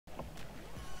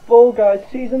Fall Guys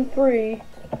Season 3.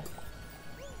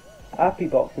 Happy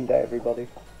Boxing Day, everybody.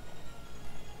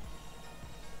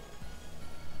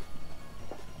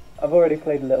 I've already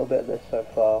played a little bit of this so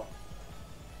far.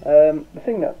 The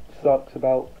thing that sucks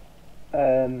about,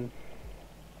 well,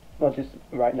 just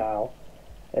right now,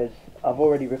 is I've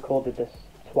already recorded this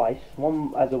twice.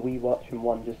 One as a Wii Watch and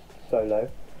one just solo.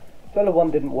 Solo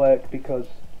 1 didn't work because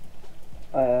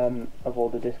of all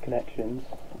the disconnections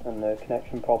and the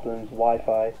connection problems,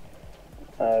 Wi-Fi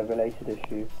related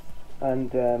issue,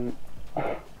 and on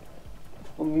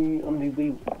the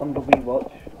Wii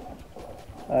Watch,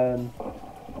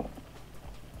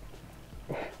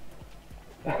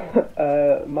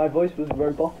 my voice was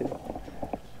robotic.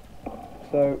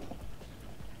 So,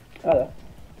 hello,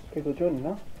 people joining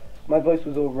now. My voice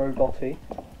was all robotic.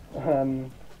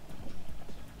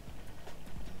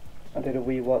 I did a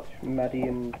Wii Watch, Maddie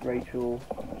and Rachel,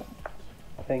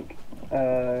 I think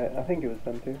it was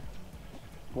them two,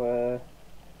 were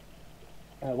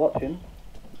watching.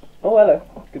 Oh, hello,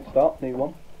 good start, new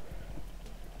one.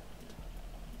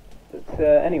 But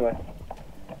anyway,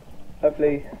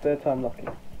 hopefully third time lucky.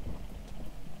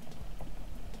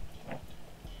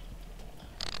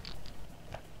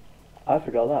 I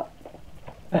forgot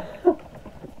that.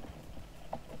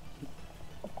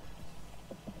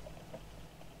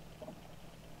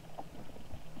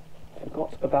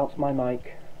 Forgot about my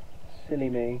mic. Silly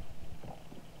me.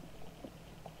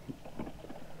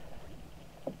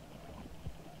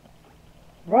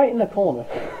 Right in the corner.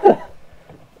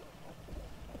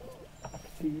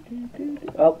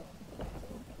 Oh.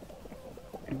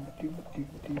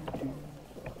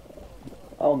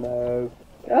 Oh no.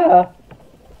 Ah.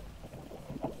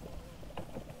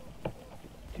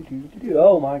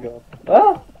 Oh my god.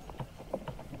 Ah.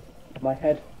 My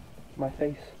head. My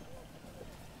face.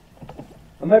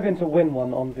 I'm hoping to win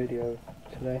one on video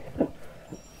today.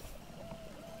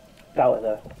 Doubt it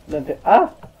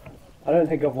though. I don't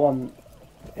think I've won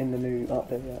in the new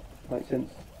update yet. Like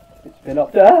since it's been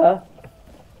updated.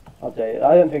 I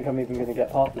don't think I'm even going to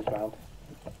get past this round.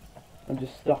 I'm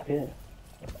just stuck here.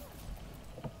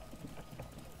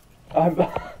 I'm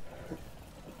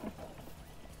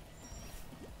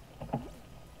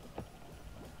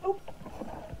oh.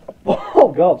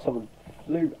 Oh god, someone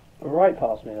flew right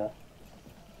past me there.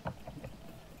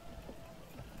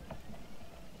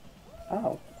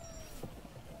 Ow.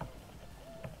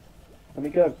 Let me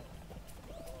go.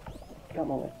 Get out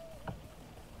my way.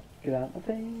 Get out my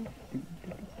face.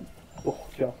 Oh,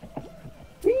 jump.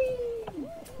 Whee!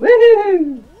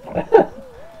 Woohoo!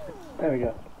 There we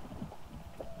go.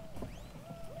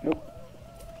 Nope.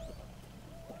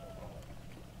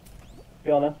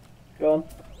 Go on then. Go on.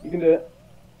 You can do it.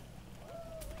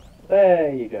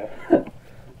 There you go.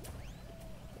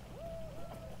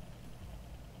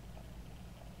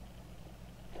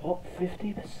 Top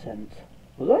 50%.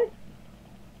 Was I?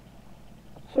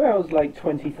 Sorry, I was like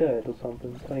 23rd or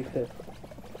something. 25th.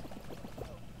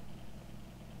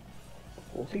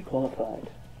 40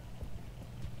 qualified.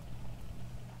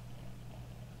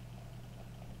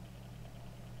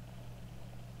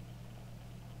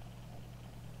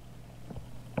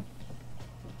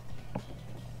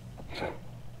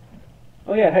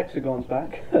 Oh yeah, Hexagon's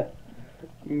back.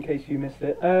 In case you missed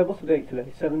it. What's the date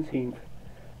today? 17th.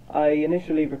 I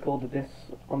initially recorded this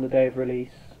on the day of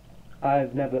release. I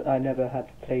never had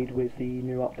played with the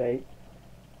new update,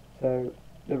 so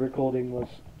the recording was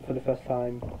for the first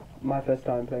time, my first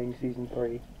time playing Season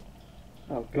 3.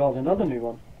 Oh god, another new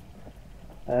one.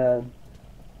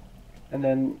 And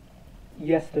then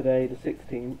yesterday, the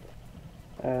 16th,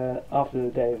 a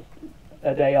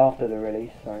day after the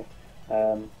release, sorry.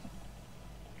 There's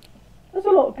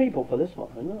a lot of people for this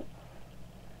one, isn't it?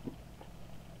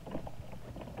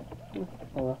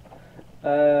 Oh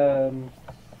well.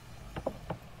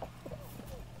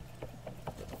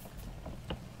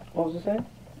 What was I saying?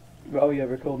 Oh yeah,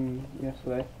 recording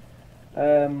yesterday.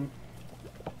 Yeah,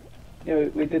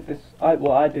 we did this. I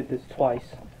did this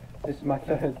twice. This is my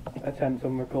third attempt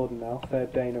on recording now.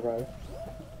 Third day in a row.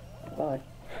 Bye.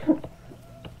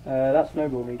 That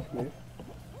snowball needs to move.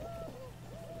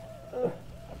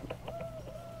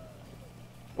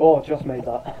 Oh, just made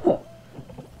that.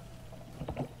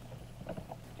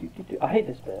 I hate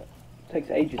this bit. It takes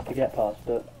ages to get past,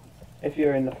 but if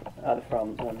you're at the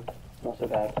front, then it's not so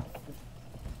bad.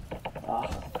 Ah,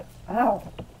 ow!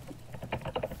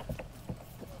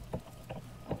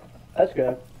 Let's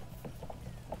go.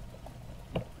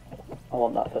 I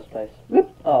want that first place.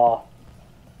 Whoop! Ah.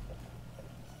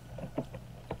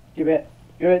 Give it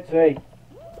to me.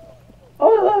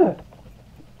 Oh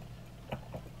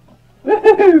no!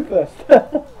 Woohoo! First.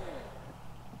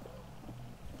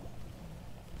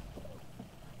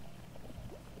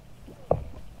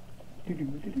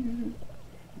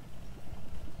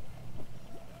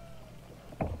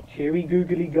 Cheery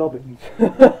googly gobbins.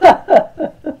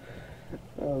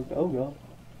 Oh god.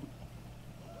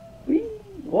 Whee!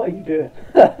 What are you doing?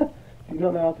 Do you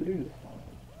not know how to do this?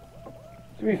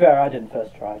 To be fair, I didn't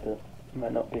first try, but it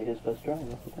might not be his first try.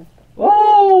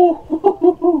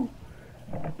 Whoa!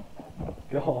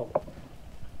 God.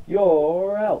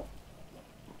 You're out.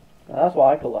 That's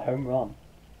what I call a home run.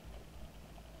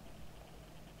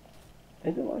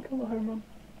 Is it what I call a home run?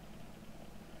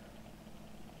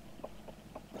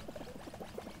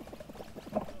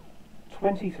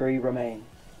 "23 remain."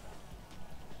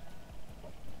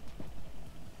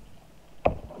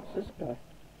 What's this guy?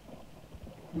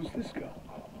 Who's this guy?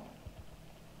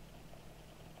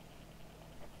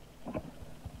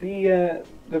 The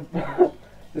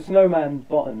the snowman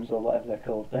bottoms, or whatever they're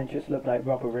called, they just look like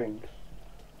rubber rings.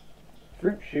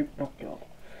 Fruit Chute, oh god.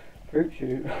 Fruit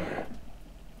Chute.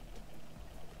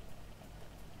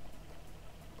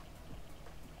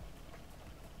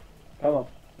 Come on,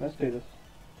 let's do this.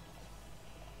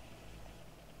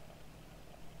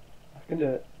 I can do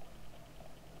it.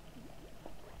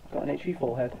 Got an itchy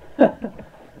forehead.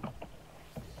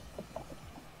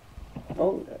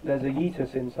 Oh, there's a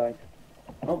yeetus inside.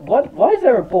 Oh, what? Why is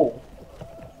there a ball?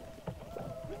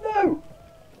 No!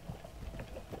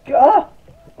 Ah!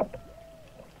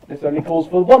 This only calls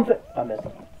for one thing. I missed.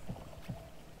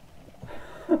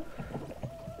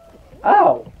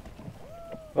 Ow!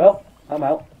 Well, I'm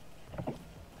out.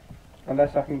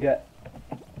 Unless I can get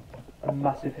a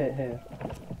massive hit here.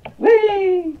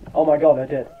 Whee! Oh my god, I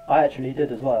did. I actually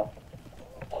did as well.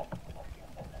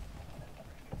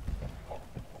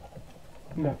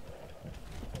 No.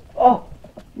 Oh!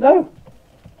 No!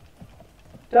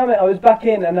 Damn it, I was back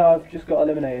in and now I've just got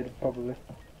eliminated, probably.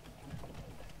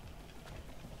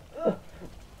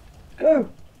 Go!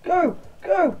 Go!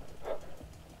 Go!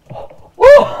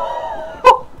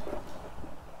 Oh!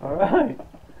 Alright.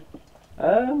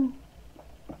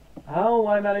 How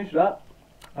I managed that,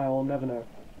 I will never know.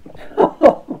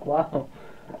 Wow.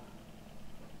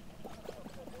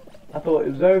 I thought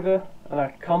it was over and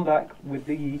I'd come back with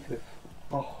the yeetus.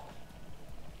 Oh.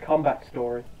 Comeback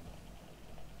story.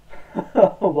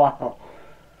 Wow.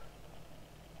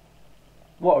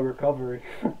 What a recovery.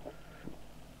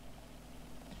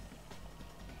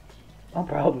 I'm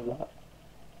proud of that.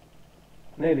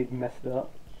 Nearly messed it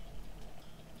up.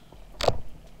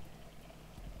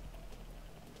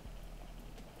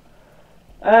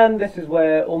 And this is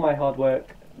where all my hard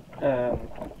work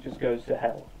just goes to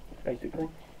hell, basically.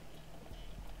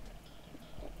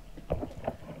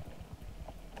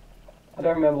 I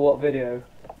don't remember what video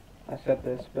I said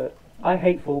this, but I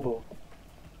hate football.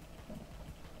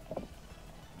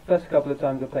 First couple of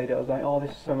times I played it, I was like, oh,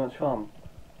 this is so much fun.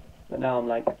 But now I'm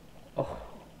like, oh.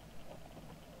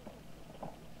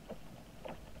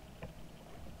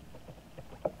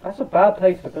 That's a bad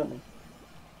place for put me.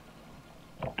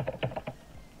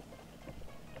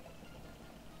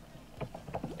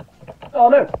 Oh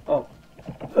no! Oh.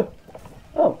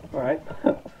 Oh, alright.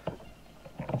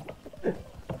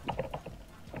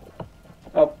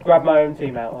 Oh, grab my own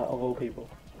team out of all people.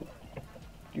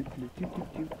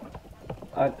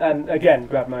 And again,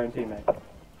 grab my own teammate.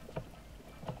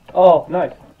 Oh,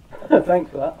 nice.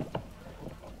 Thanks for that.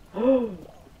 Woo!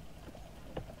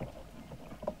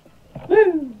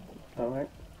 Alright.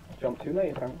 Jump too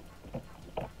late, apparently.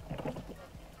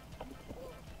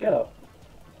 Get up.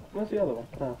 Where's the other one?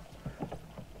 Oh.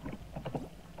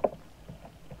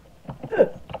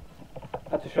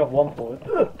 Had to shove one forward.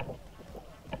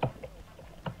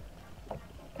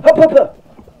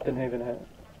 Didn't even hit.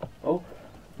 Oh.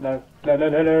 No. No, no,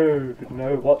 no, no.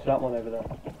 No, watch that one over there.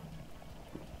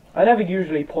 I never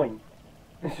usually point.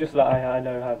 It's just that I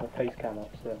know how the face cam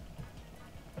up, so.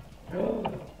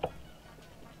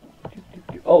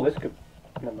 Oh, this could...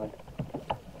 Never mind.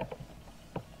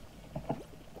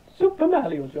 Super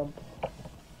Mario jump.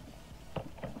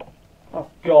 Oh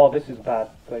god, this is a bad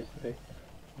place to be.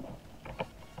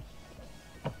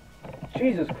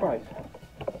 Jesus Christ.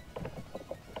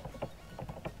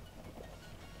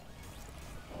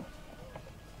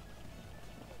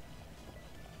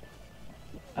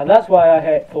 And that's why I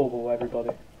hate football,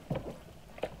 everybody.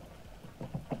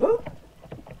 Hello.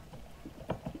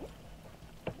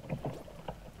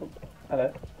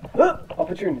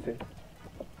 Opportunity.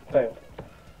 Failed.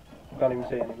 Can't even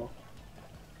see anymore.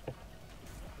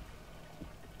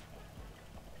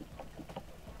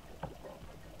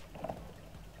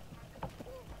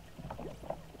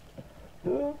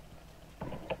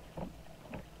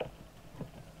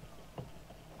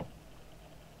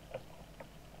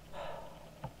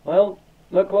 Well,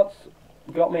 look what's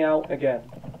Got me out again.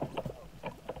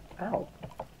 Ow.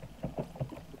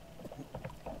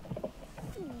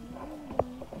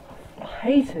 I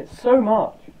hate it so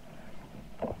much.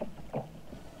 I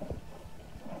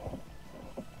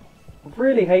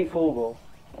really hate football.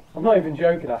 I'm not even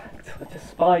joking, I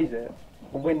despise it.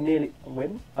 I win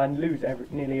and lose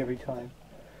nearly every time.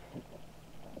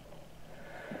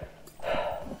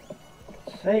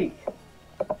 Sake.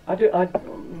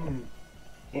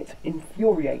 It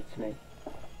infuriates me.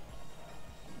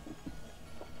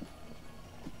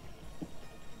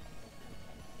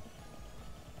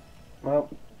 Well,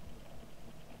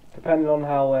 depending on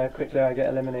how quickly I get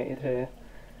eliminated here,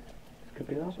 this could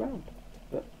be the last round.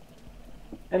 But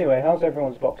anyway, how's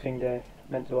everyone's Boxing Day?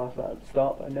 Meant to ask that at the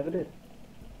start, but I never did.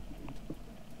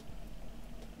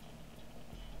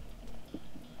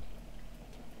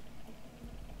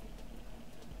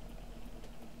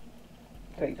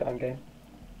 Take your time, game.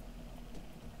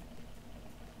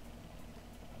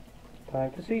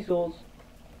 Time for seesaws.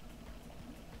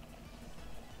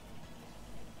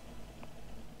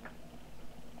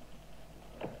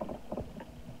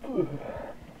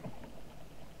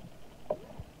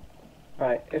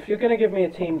 Right, if you're going to give me a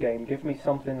team game, give me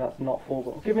something that's not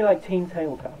football. Give me like Team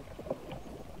Tail Tag.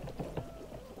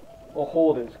 Or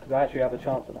Hoarders, because I actually have a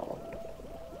chance on that one.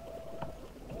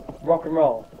 Rock and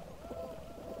Roll.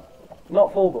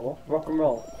 Not football, Rock and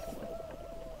Roll.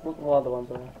 What other ones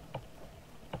are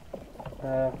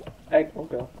there?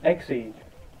 Egg Siege.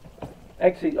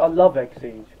 Egg Siege, I love Egg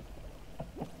Siege.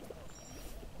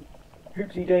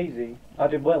 Hoopsie Daisy, I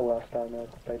did well last time I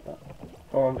played that.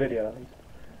 Or on video at least.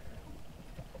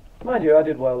 Mind you, I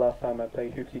did well last time I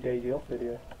played Hoopsie Daisy off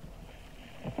video.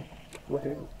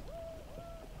 Woohoo.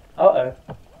 Uh-oh.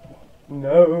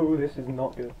 No, this is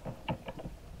not good.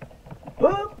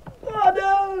 Oh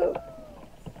no!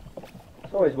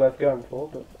 It's always worth going for,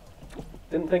 but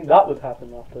didn't think that would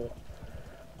happen after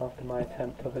my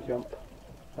attempt of a jump.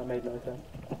 That made no sense.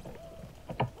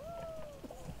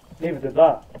 Neither did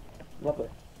that. Lovely.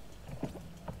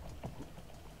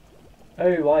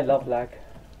 Oh, I love lag.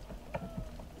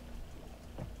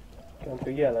 Going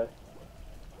through yellow.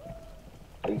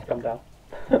 Please come down.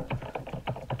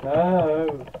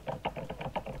 No.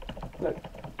 Look,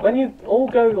 when you all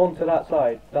go onto that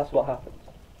side, that's what happens.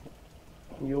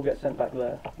 You all get sent back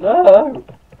there. No!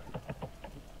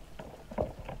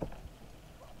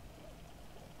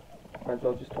 Might as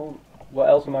well just taunt. What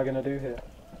else am I going to do here?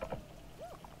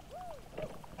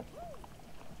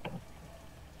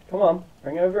 Come on,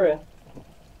 bring it over here.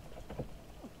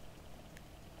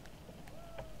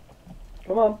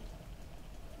 Come on.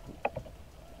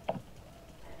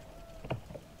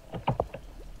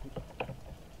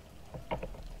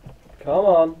 Come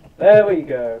on. There we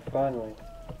go, finally.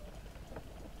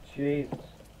 Jesus.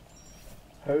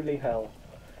 Holy hell.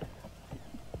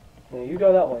 Yeah, you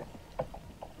go that way.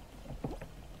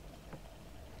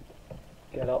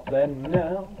 Get up there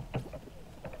now.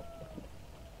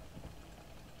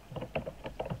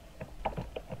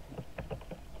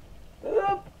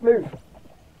 Move!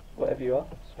 Whatever you are.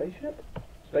 Spaceship?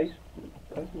 Space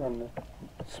person? I don't know.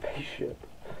 Spaceship.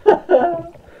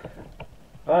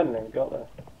 Finally, we got there.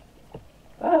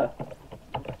 Ah!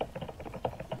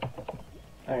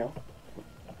 Hang on.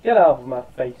 Get out of my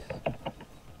face.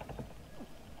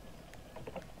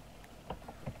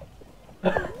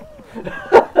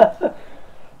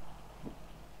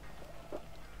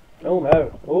 Oh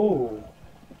no. Oh.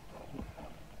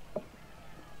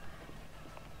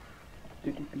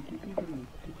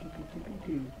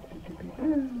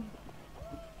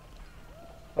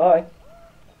 Bye.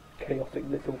 Chaotic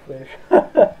little fish.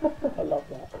 I love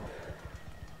that.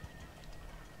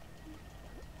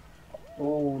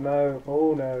 Oh no,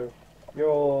 oh no.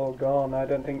 You're gone. I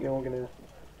don't think you're gonna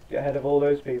get ahead of all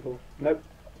those people. Nope.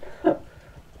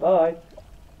 Bye.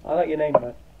 I like your name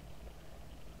though.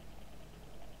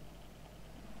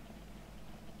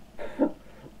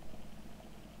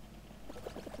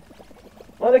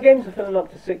 Well, the games are filling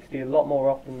up to 60 a lot more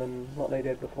often than what they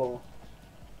did before,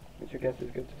 which I guess is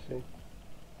good to see.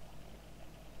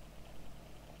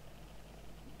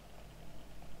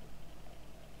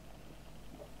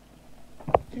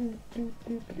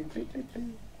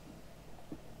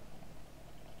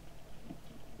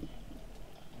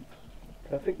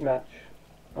 Perfect match.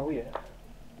 Oh yeah.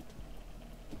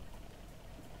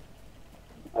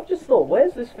 I've just thought,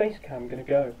 where's this face cam gonna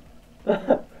go?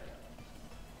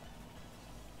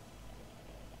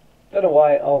 Don't know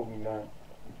why. Oh no.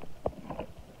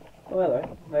 Oh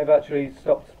hello. They've actually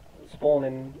stopped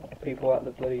spawning people at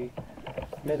the bloody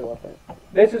middle, I think.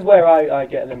 This is where I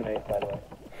get eliminated, by the way.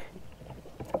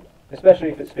 Especially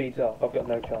if it speeds up. I've got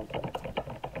no chance there.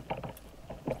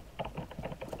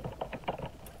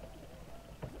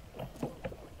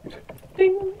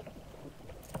 Ding!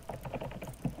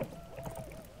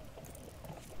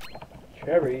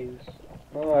 Cherries.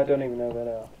 Oh, I don't even know where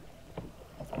they are.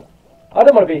 I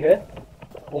don't want to be here.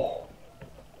 Oh.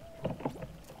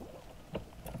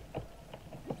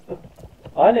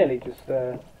 I nearly just,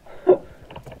 I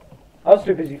was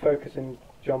too busy focusing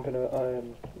jumping over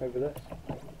this.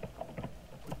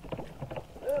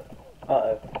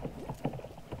 Uh-oh.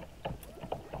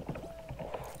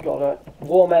 Got a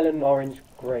watermelon, orange,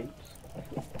 grapes.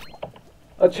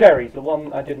 Oh, cherries, the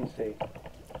one I didn't see.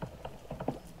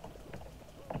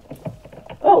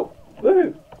 Oh,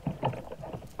 woohoo!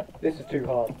 This is too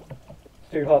hard.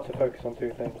 It's too hard to focus on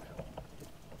two things.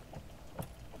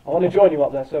 I want to join you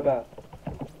up there so bad.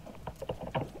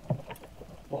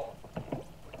 Oh.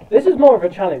 This is more of a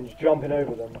challenge, jumping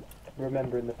over them,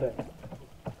 remembering the thing.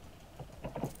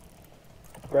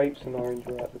 Grapes and orange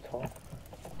are at the top.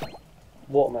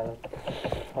 Watermelon.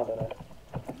 I don't know.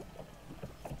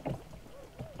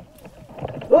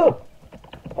 Oh!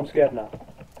 I'm scared now.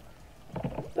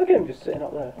 Look at him just sitting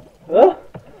up there. Oh,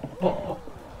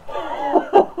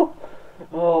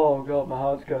 oh god, my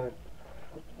heart's going.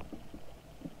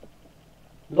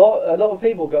 A lot of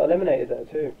people got eliminated there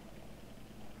too.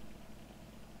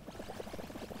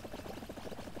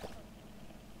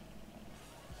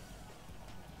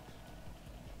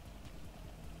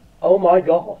 Oh my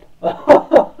god.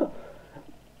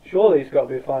 Surely it's got to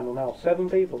be a final now. 7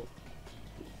 people.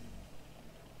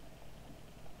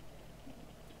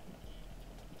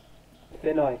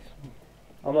 Thin ice.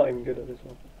 I'm not even good at this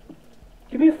one.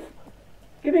 Give me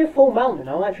a full mountain.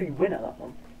 I'll actually win at that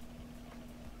one.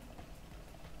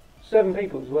 7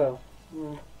 people as well.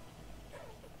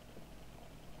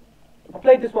 I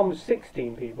played this one with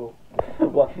 16 people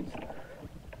once.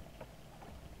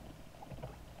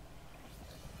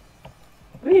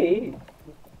 Whee!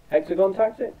 Hexagon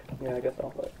tactic? Yeah, I guess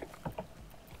that'll work.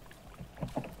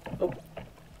 Oh.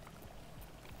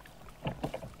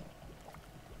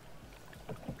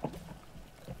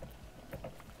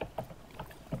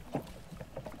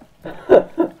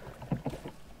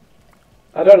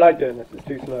 I don't like doing this, it's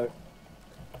too slow.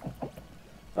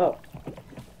 Oh.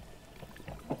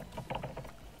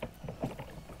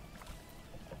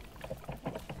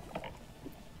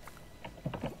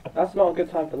 That's not a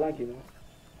good time for laggy though.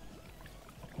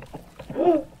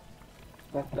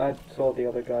 I saw the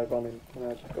other guy running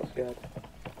and I just got scared.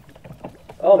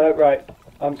 Oh no, right.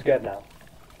 I'm scared now.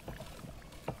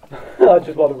 I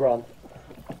just want to run.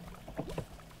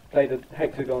 Play the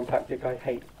hexagon tactic I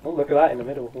hate. Oh, look at that in the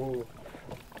middle. Ooh.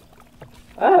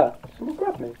 Ah! Someone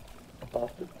grabbed me.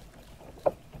 Bastard.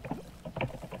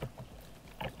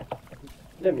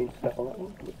 Didn't mean to step on that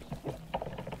one. Whoops.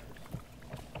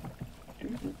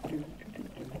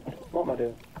 What am I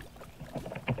doing?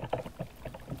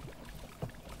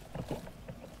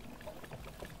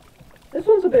 This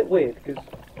one's a bit weird because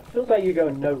it feels like you're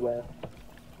going nowhere.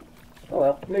 Oh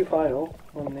well, new final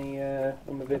on the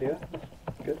video.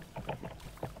 That's good.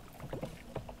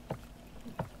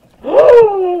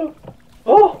 Oh!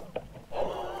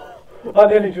 I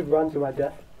nearly just ran to my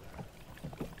death.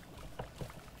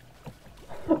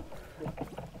 Don't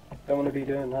want to be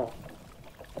doing that.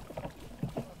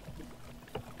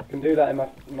 I can do that in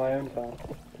my own time,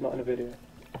 not in a video.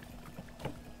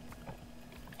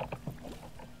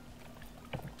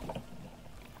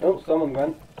 Oh, someone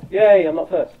went. Yay, I'm not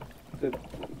first to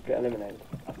get eliminated.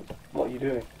 What are you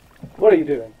doing? What are you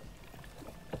doing?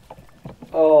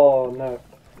 Oh no.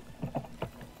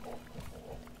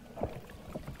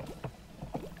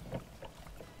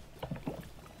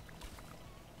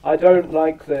 I don't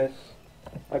like this.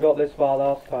 I got this far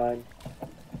last time.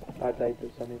 I played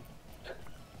this, I mean.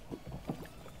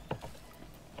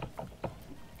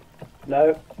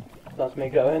 No, that's me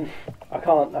going. I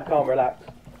can't relax.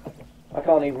 I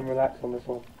can't even relax on this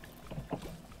one.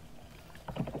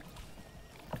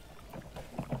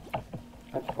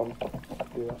 I just want to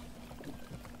do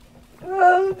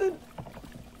that.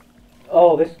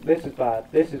 Oh, this is bad.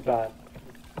 This is bad.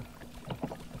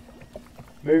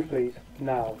 Move, please.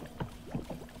 Now.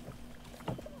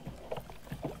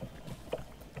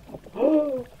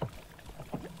 Oh!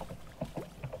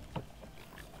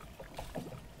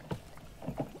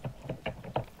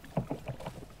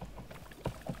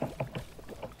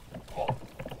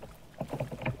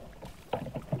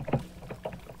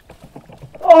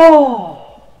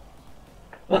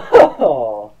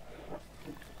 Oh!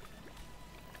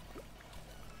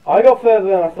 I got further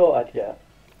than I thought I'd get.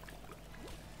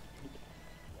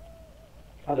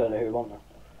 I don't know who won that.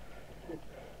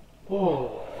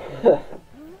 Oh.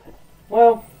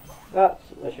 Well, that's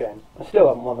a shame. I still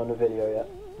haven't won on a video yet.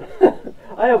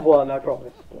 I have won, I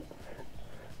promise. But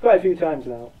quite a few times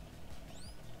now.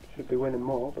 Should be winning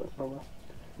more, but oh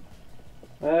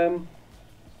well.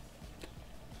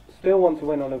 Still want to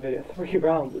win on a video. 3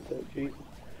 rounds or so, Jesus.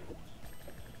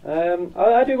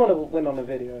 I do want to win on a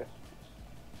video,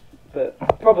 but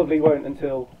probably won't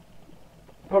until,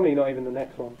 probably not even the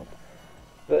next one.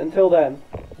 But until then,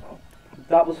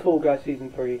 that was Fall Guys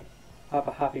Season 3. Have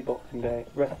a happy Boxing Day.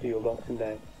 Rest of your Boxing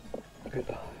Day.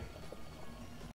 Goodbye.